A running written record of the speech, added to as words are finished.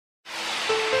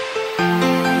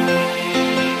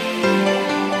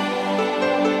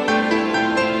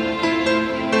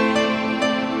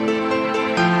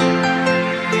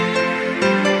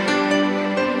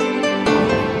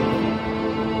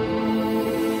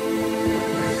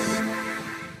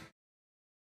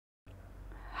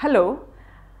Hello,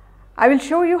 I will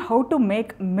show you how to make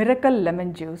miracle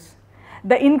lemon juice.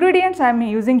 The ingredients I am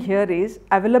using here is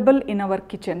available in our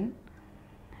kitchen.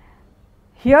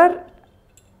 Here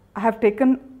I have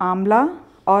taken amla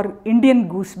or Indian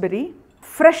gooseberry,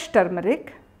 fresh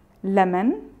turmeric,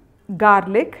 lemon,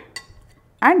 garlic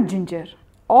and ginger.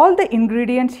 All the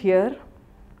ingredients here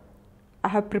I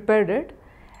have prepared it.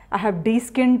 I have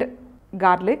de-skinned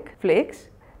garlic flakes,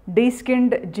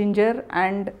 de-skinned ginger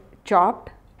and chopped,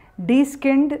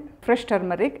 de-skinned fresh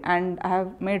turmeric and I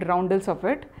have made roundels of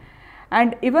it,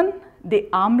 and even the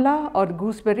amla or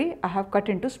gooseberry I have cut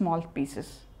into small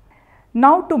pieces.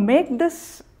 Now to make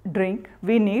this drink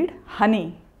we need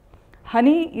honey.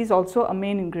 Honey is also a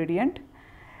main ingredient.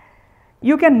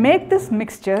 You can make this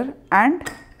mixture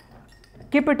and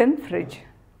keep it in fridge.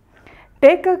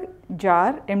 Take a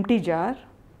jar, empty jar,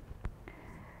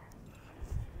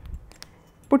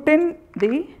 put in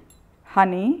the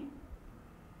honey,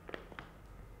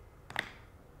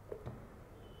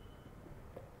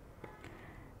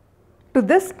 to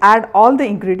this add all the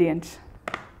ingredients: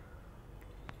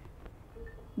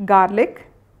 garlic,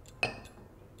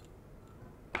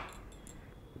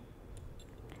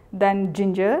 then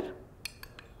ginger,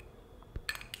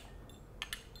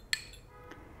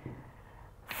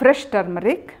 fresh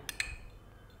turmeric,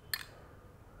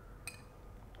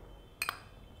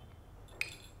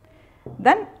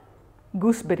 then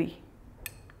gooseberry.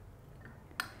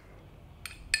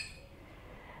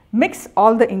 Mix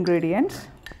all the ingredients.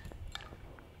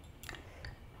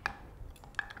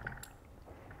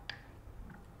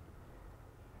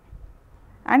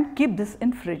 And keep this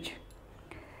in fridge.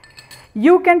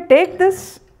 You can take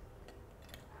this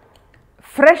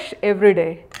fresh every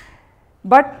day,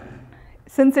 but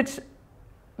since it's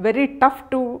very tough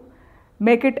to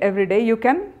make it every day, you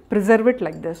can preserve it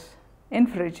like this in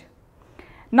fridge.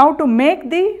 Now to make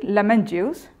the lemon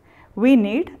juice, we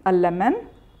need a lemon.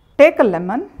 Take a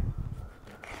lemon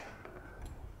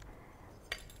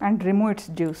and remove its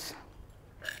juice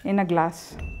in a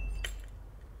glass.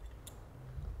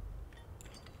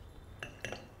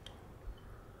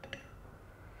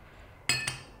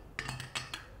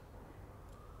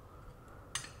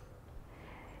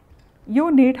 You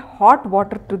need hot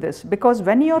water to this, because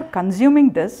when you are consuming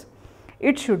this,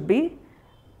 it should be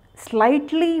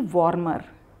slightly warmer.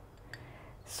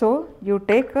 So you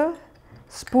take a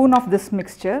spoon of this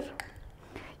mixture.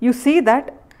 You see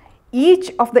that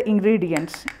each of the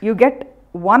ingredients, you get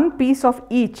one piece of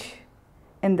each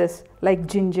in this, like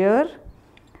ginger,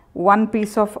 one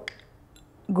piece of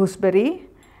gooseberry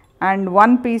and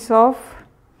one piece of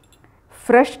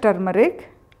fresh turmeric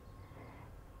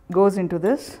goes into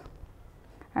this,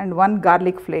 and one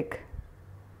garlic flake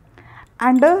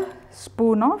and a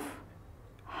spoon of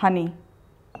honey.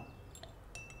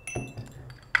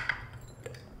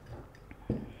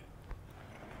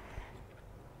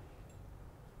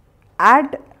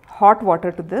 Add hot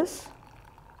water to this,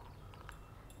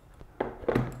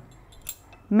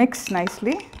 mix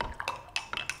nicely,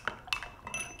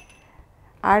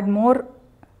 add more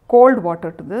cold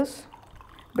water to this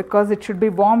because it should be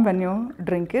warm when you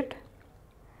drink it.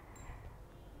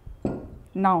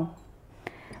 Now,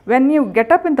 when you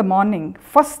get up in the morning,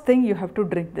 first thing you have to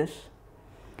drink this.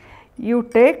 You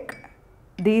take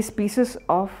these pieces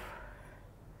of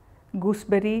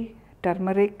gooseberry,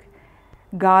 turmeric,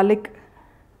 garlic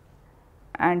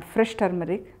and fresh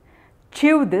turmeric,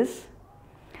 chew this,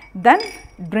 then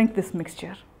drink this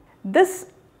mixture. This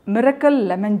miracle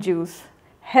lemon juice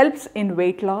helps in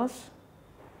weight loss.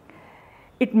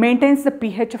 It maintains the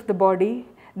pH of the body.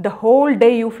 The whole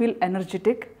day you feel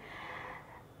energetic.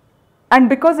 And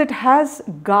because it has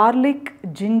garlic,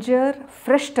 ginger,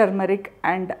 fresh turmeric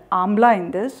and amla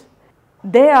in this,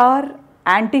 they are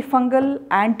antifungal,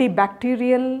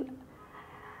 antibacterial,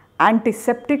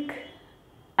 antiseptic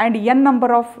and n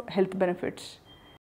number of health benefits.